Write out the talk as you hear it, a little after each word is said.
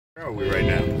Where are we right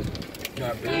now?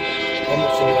 Iberia.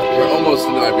 We're almost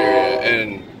in Iberia,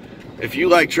 and if you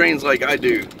like trains like I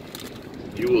do,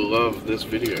 you will love this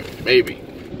video. Maybe.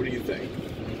 What do you think?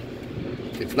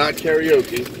 It's not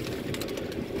karaoke,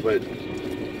 but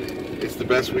it's the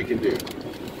best we can do.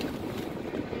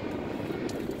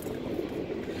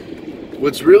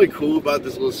 What's really cool about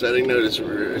this little setting though, is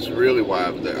really why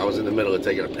I was in the middle of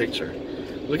taking a picture.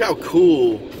 Look how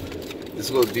cool this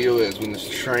little deal is when this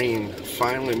train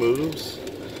finally moves.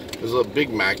 There's a big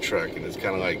Mack truck, and it's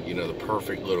kind of like, you know, the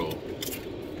perfect little,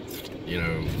 you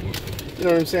know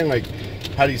what I'm saying? Like,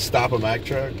 how do you stop a Mack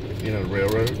truck? You know, the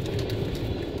railroad.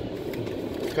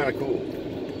 It's kind of cool.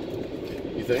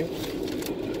 You think?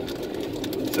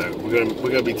 So we're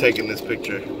gonna be taking this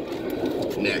picture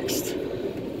next,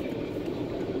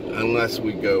 unless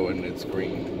we go and it's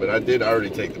green. But I did already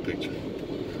take the picture.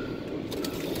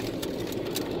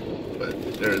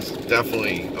 But there's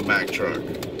definitely a Mack truck,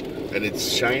 and it's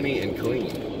shiny and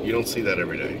clean. You don't see that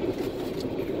every day.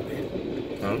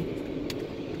 Huh?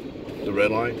 The red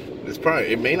light?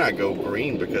 It may not go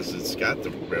green because it's got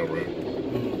the railroad.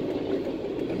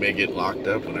 It may get locked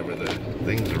up whenever the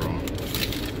things are on.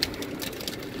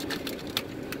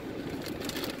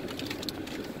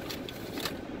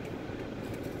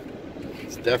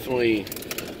 It's definitely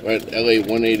right at LA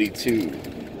 182.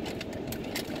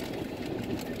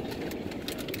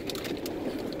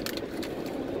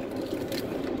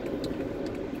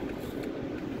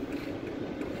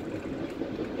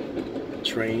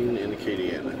 Train in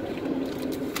Acadiana,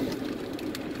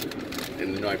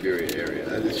 in the Iberia area.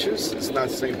 It's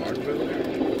not St. Martinville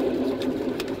area.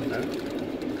 No?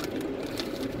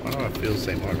 Why do I feel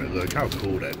St. Martinville? Look how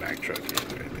cool that Mack truck is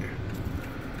right there.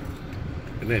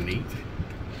 Isn't that neat?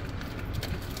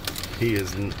 He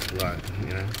is like,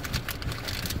 you know,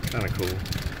 kind of cool.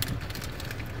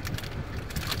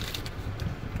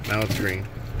 Now it's green.